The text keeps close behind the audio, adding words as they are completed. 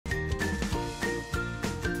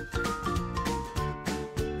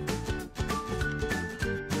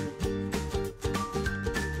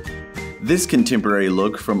This contemporary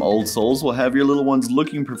look from Old Soles will have your little ones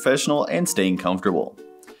looking professional and staying comfortable.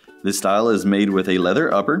 This style is made with a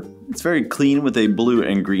leather upper. It's very clean with a blue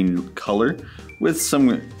and green color with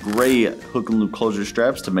some gray hook and loop closure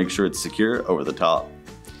straps to make sure it's secure over the top.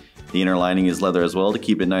 The inner lining is leather as well to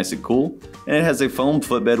keep it nice and cool, and it has a foam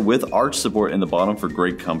footbed with arch support in the bottom for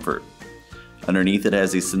great comfort. Underneath it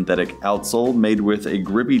has a synthetic outsole made with a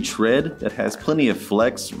grippy tread that has plenty of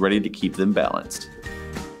flex ready to keep them balanced.